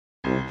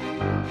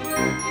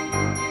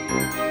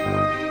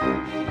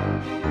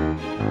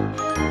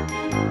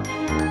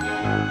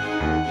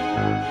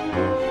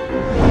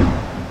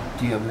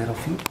Do you have little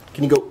feet?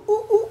 Can you go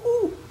ooh, ooh,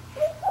 ooh?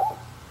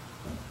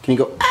 Can you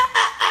go ah,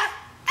 ah, ah,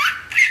 ah?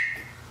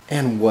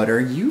 And what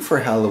are you for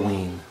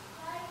Halloween?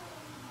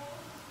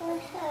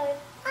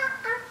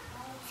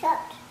 Shut.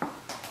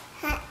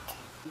 Hat.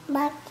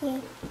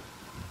 Bucket.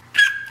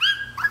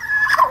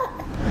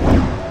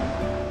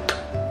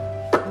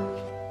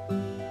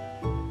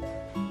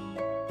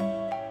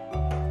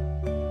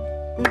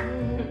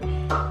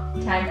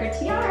 Time for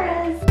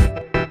tiaras.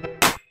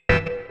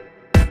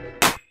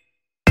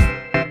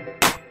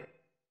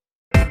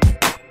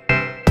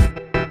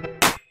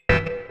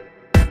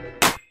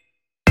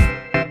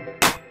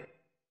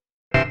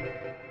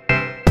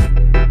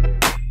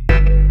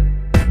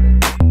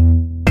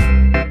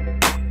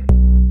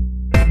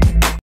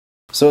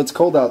 So it's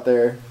cold out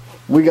there.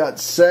 We got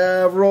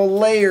several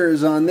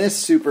layers on this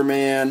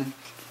Superman.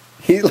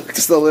 He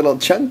looks a little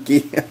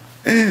chunky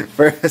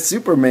for a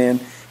Superman.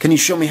 Can you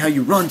show me how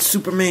you run,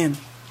 Superman?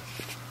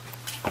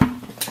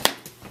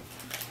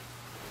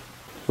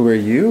 Who are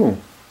you?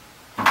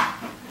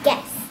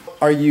 Yes.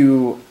 Are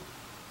you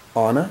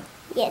Anna?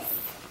 Yes.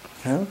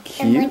 How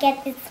cute. And look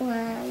at this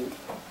wand.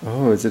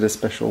 Oh, is it a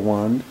special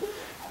wand?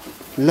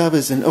 Love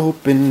is an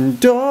open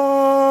door.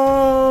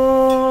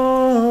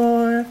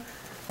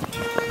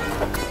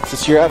 Is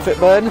this your outfit,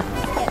 bud?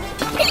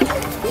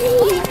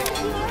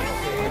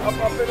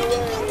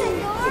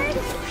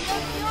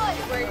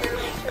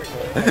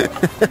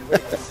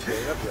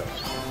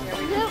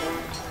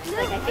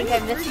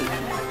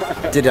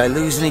 Did I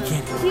lose any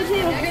candy? You too.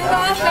 You're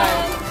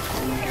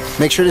awesome.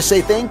 Make sure to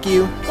say thank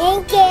you.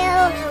 Thank you.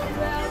 Are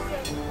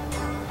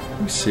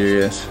you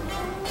serious?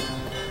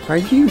 Are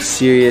you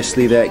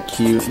seriously that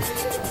cute?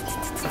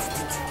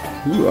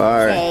 You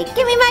are. Okay,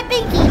 give me my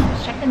pinky.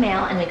 Check the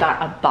mail and we got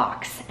a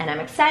box and I'm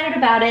excited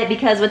about it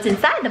because what's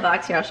inside the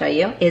box, here I'll show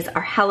you, is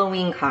our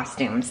Halloween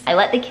costumes. I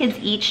let the kids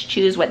each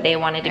choose what they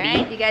wanted to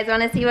be. You guys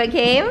want to see what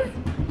came?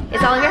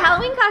 It's all of your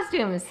Halloween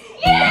costumes.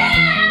 Yeah!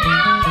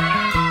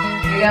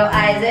 Here you go,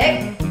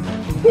 Isaac.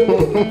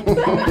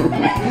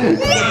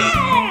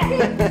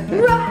 Yeah!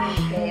 Rush!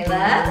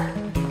 Kayla.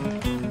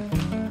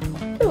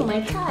 Ooh,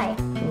 my tie.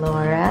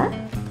 Laura.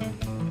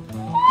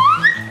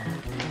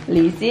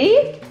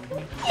 Lucy.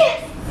 Yes!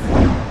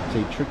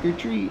 Say trick or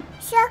treat.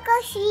 Trick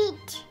or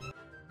treat.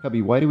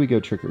 Hubby, why do we go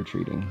trick or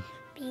treating?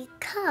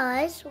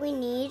 Because we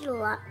need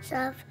lots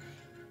of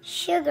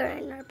sugar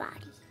in our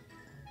body.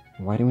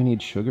 Why do we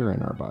need sugar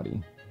in our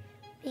body?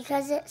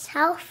 Because it's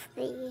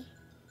healthy.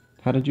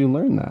 How did you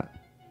learn that?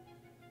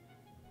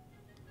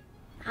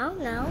 I don't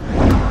know.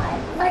 I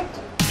like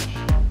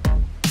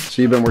it.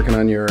 So you've been working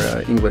on your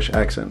English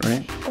accent,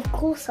 right? Of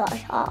course I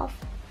have.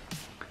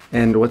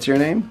 And what's your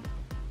name?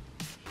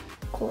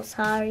 Of course,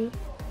 sorry.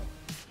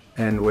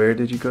 And where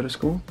did you go to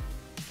school?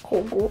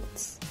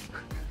 Hogwarts.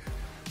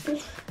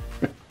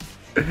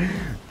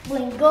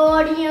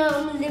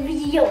 Wingardium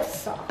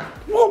Leviosa.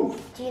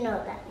 Do you know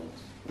what that means?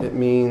 It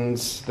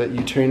means that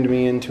you turned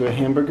me into a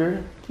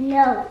hamburger?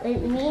 No,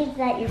 it means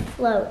that you're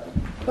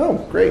floating. Oh,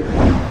 great.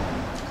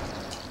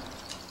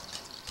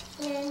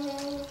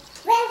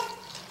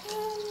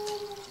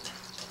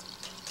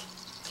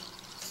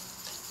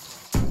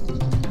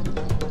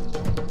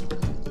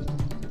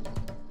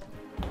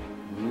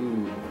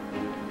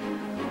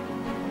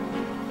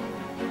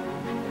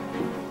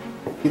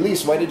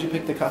 Elise, why did you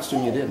pick the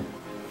costume you did?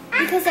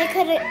 Because I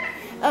couldn't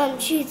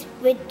choose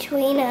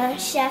between a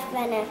chef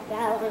and a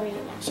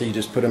ballerina. So you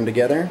just put them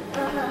together?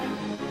 Uh-huh.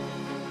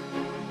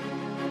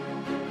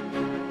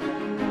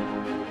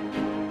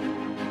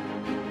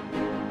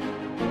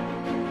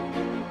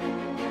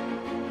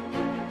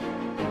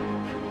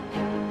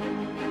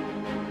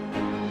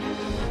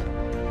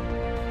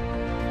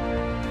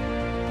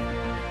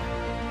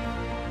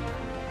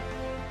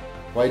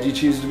 Why'd you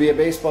choose to be a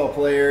baseball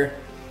player?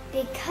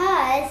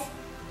 Because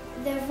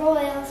the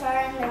Royals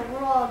are in the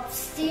World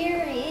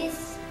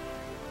Series.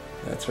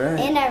 That's right.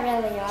 And I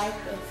really like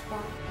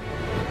baseball.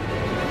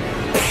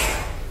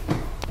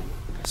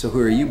 So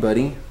who are you,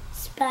 buddy?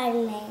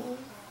 Spider-Man.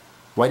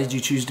 Why did you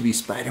choose to be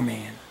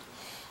Spider-Man?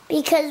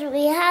 Because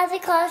we had the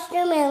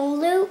costume and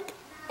Luke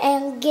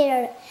and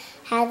Gear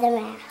had the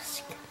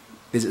mask.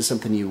 Is it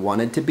something you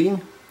wanted to be?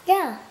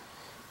 Yeah.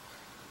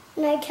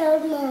 And I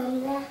told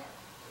Mom that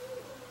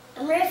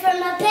I'm ready for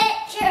my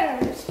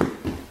pictures.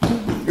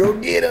 Go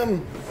get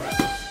him!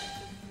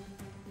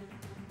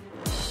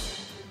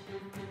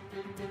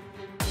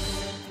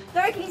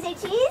 Laura, can you say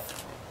cheese?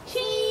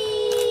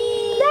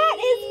 Cheese! That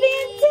is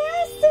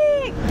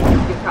fantastic!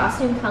 Your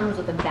costume comes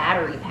with a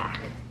battery pack.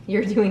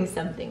 You're doing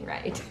something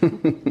right.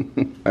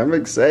 I'm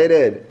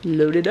excited.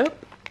 Load it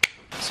up.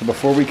 So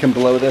before we can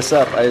blow this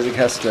up, Isaac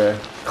has to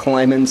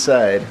climb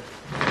inside.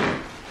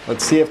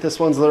 Let's see if this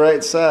one's the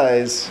right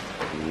size.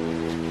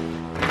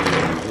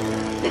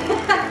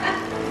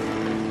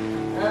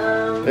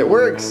 It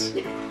works.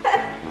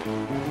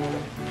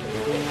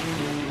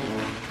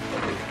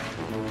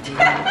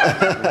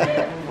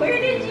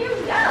 Where did you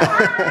go?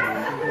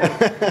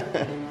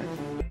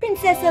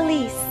 Princess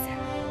Elise.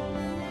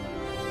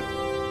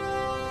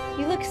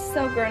 You look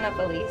so grown up,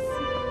 Elise.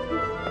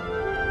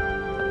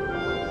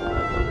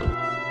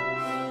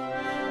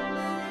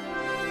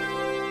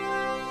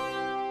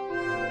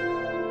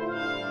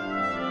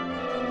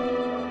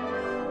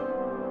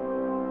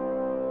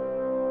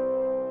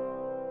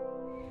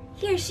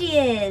 Here she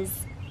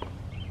is,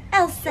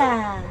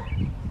 Elsa.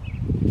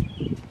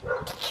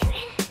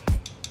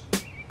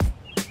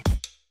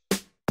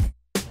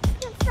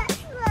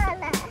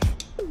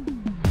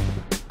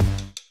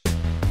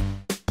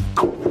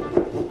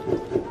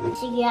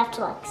 So you have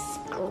to like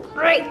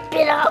scrape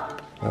it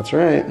up. That's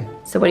right.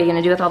 So what are you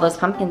gonna do with all those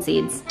pumpkin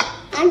seeds?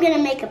 I'm gonna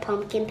make a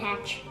pumpkin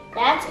patch.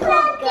 That's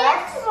called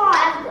guts.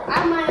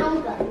 I'm my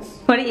own guts.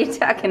 What are you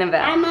talking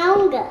about? I'm my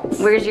own guts.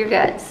 Where's your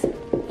guts?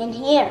 In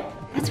here.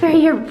 That's where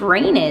your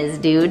brain is,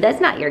 dude. That's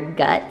not your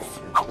guts.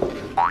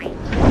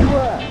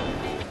 Whoa.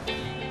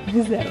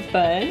 Is that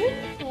fun?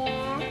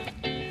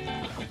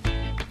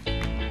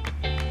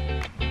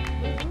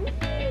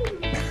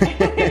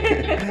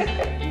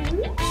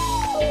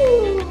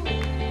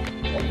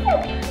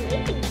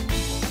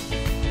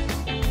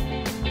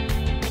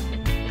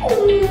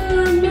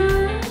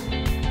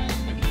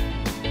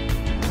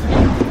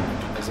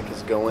 Music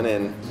is going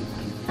in.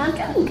 I'm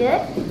doing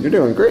good. You're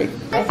doing great.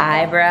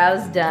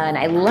 Eyebrows done.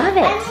 I love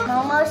it. I'm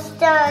almost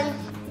done.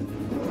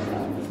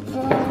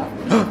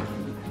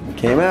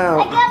 Came I out.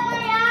 got my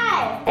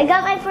eye. I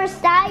got my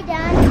first eye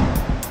done.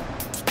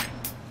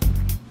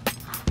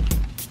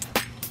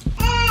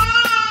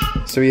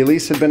 So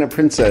Elise had been a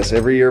princess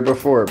every year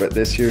before, but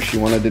this year she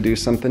wanted to do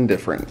something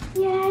different.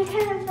 Yeah, I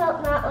kind of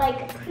felt not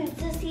like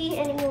princessy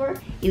anymore.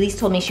 Elise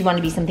told me she wanted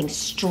to be something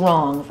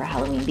strong for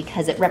Halloween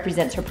because it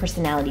represents her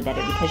personality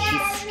better because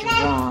she's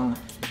strong.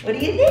 What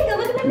do you think? Go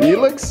look at my You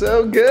look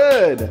so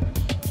good.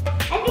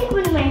 I think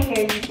when my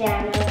hair is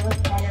down, it'll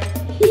look better.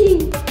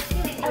 We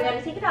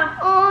gotta take it off.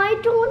 Oh, I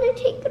don't want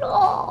to take it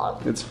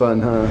off. It's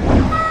fun, huh?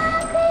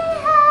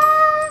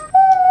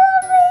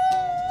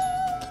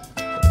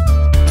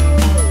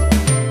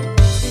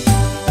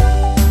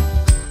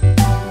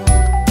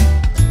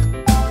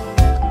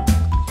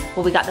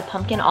 Well, we got the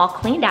pumpkin all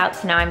cleaned out,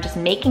 so now I'm just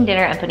making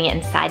dinner and putting it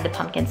inside the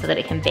pumpkin so that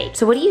it can bake.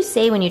 So what do you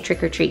say when you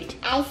trick or treat?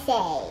 I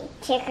say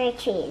trick or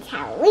treat is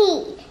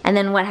Halloween. And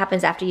then what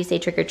happens after you say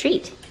trick or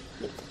treat?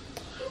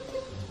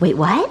 Wait,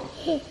 what?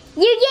 You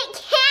get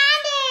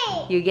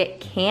candy. You get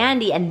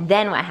candy, and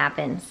then what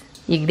happens?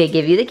 They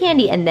give you the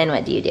candy, and then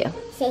what do you do?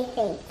 Say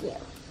thank you.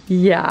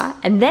 Yeah,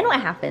 and then what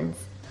happens?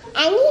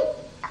 I need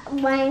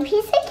one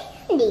piece of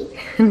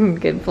candy.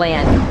 Good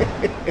plan.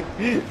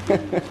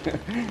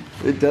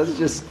 It does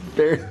just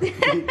barely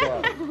peek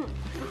out.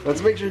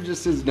 Let's make sure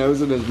just his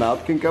nose and his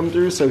mouth can come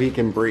through so he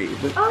can breathe.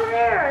 Oh,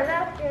 there,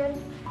 that's good.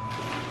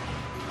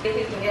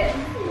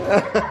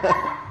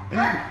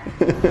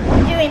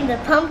 Doing the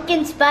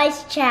pumpkin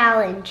spice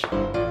challenge.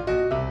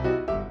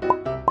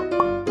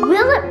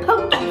 Will it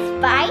pumpkin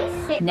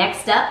spice?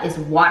 Next up is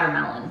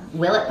watermelon.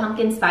 Will it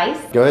pumpkin spice?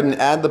 Go ahead and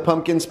add the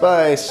pumpkin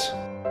spice.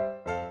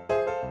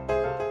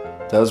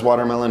 Does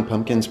watermelon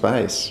pumpkin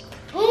spice?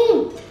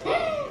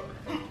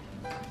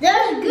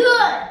 That's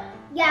good.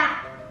 Yeah,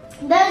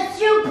 that's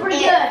super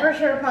good. For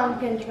sure,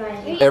 pumpkin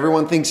spice.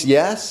 Everyone thinks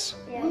yes?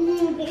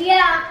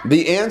 Yeah.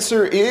 The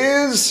answer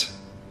is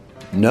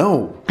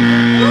no. But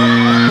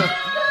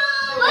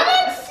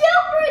it's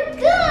super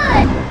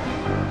good.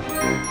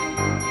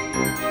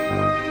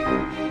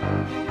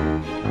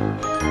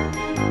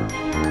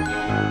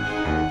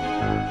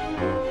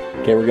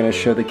 Okay, we're gonna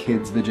show the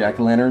kids the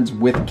jack-o'-lanterns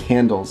with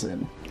candles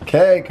in.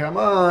 Okay, come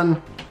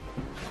on.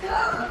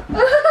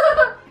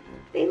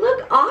 They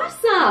look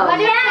awesome.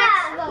 Yeah.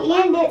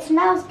 And it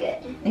smells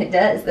good. It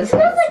does. It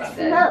smells like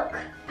smoke.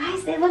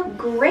 Guys, they look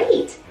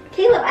great.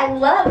 Caleb, I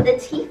love the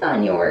teeth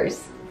on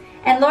yours.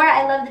 And Laura,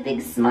 I love the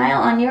big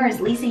smile on yours.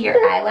 Lisa, your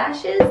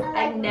eyelashes.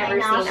 I've never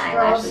seen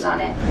eyelashes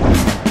on it.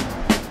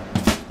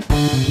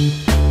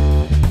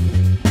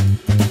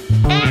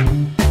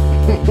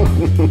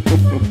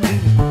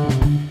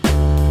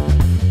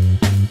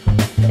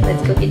 Okay,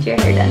 let's go get your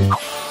hair done.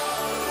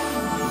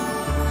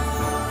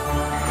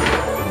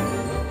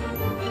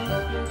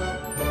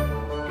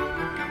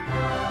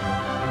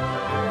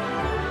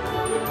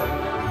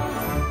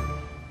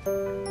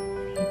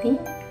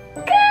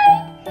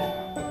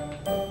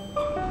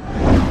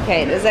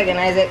 Okay, just a second,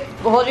 Isaac.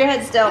 Hold your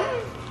head still.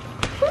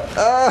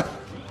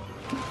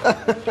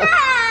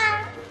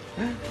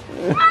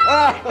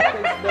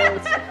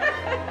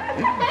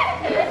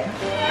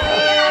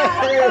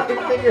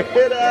 Figure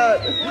it out.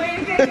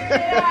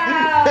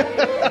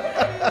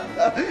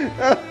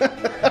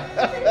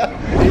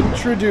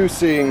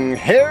 Introducing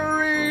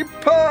Harry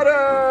Potter.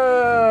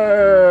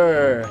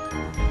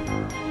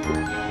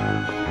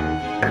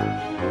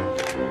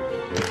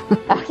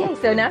 Okay,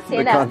 so now The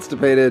stand up.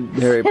 constipated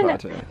Harry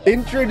Potter.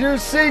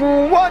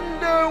 Introducing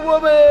Wonder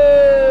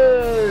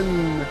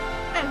Woman.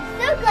 I'm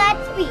so glad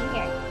to be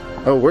here.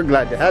 Oh, we're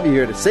glad to have you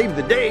here to save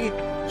the day.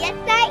 Yes,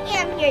 I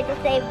am here to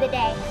save the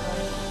day.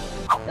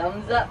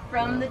 Thumbs up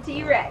from the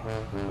T-Rex.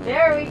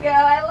 There we go.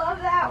 I love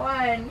that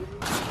one.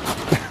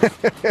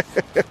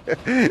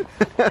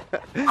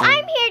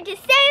 I'm here to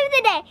save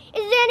the day.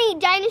 Is there any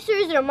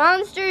dinosaurs or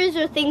monsters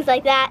or things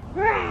like that?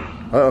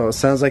 Uh-oh,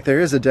 sounds like there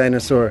is a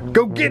dinosaur.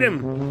 Go get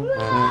him!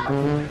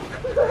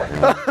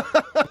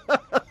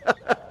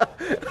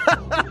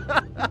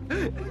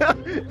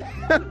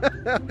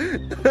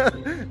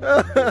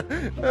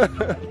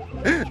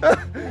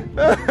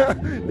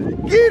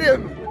 Get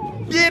him!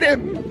 Get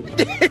him!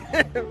 Get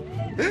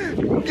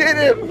him! Get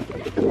him!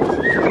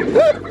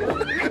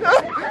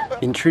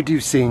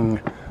 Introducing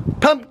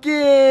Pumpkin!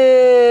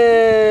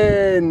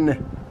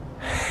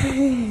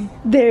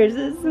 There's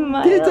a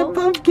smile. It's a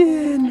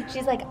pumpkin!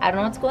 She's like, I don't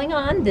know what's going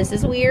on. This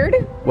is weird.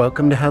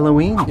 Welcome to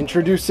Halloween.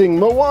 Introducing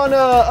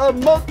Moana of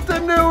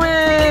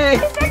Motunui!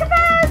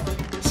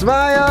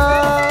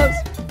 Smiles!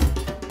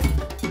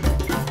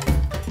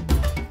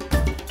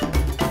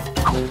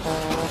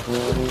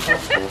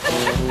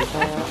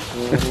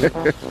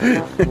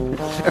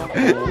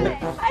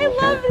 I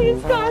love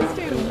these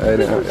costumes. I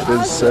know, it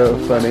is so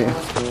funny.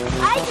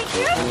 Isaac,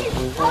 yours is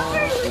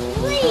covered with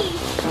fleas.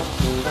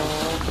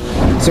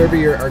 So every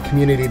year our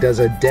community does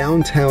a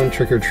downtown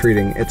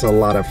trick-or-treating. It's a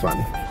lot of fun.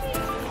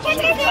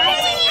 Thank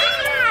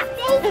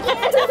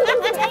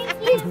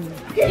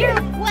you.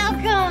 You're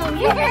welcome.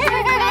 You're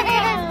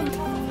welcome.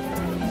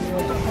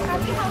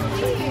 Happy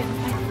Halloween.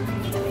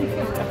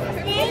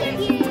 Thank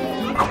you.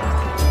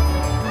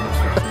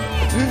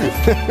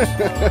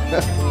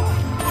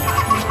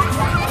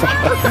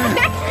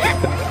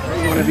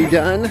 You want to be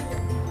done?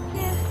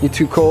 You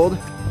too cold?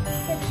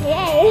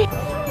 Okay.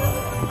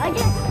 I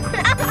just...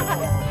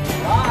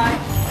 Bye.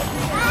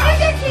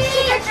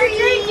 Trick or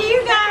treat to you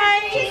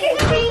guys.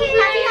 Happy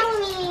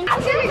Halloween.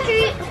 Trick or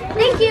treat.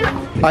 Thank you.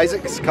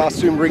 Isaac's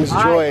costume brings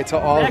joy to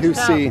all who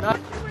see.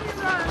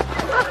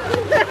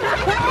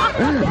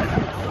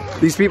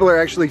 These people are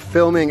actually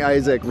filming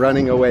Isaac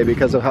running away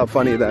because of how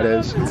funny that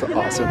is. It's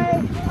awesome.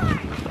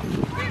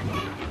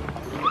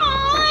 Oh,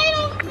 I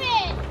don't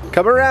fit.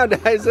 Come around,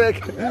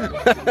 Isaac.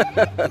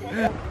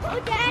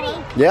 Oh, Daddy.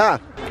 Yeah.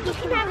 You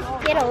can have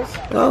Skittles.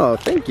 Oh,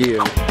 thank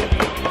you.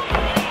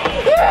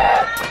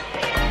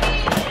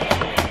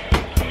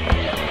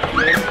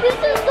 This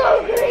is so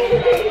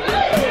great.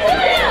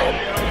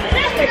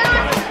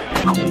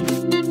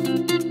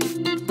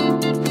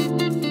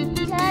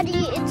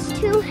 Daddy, it's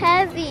too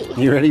heavy.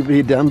 You ready to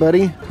be done,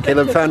 buddy?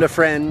 Caleb found a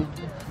friend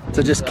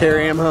to just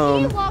carry him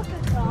home. Walk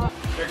across.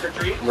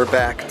 We're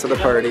back to the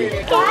party.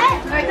 What?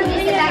 Alright, can you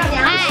sit back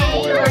down?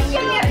 We're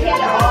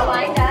all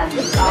lined up.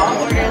 It's all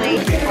orderly.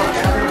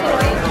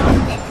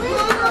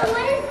 Mama,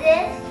 what is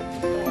this?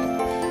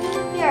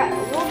 Here,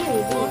 we'll give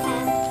you these.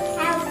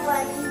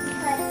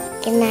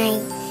 Good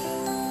night.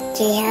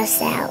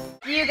 Jhouse out.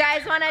 Do you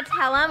guys want to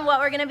tell them what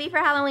we're going to be for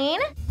Halloween?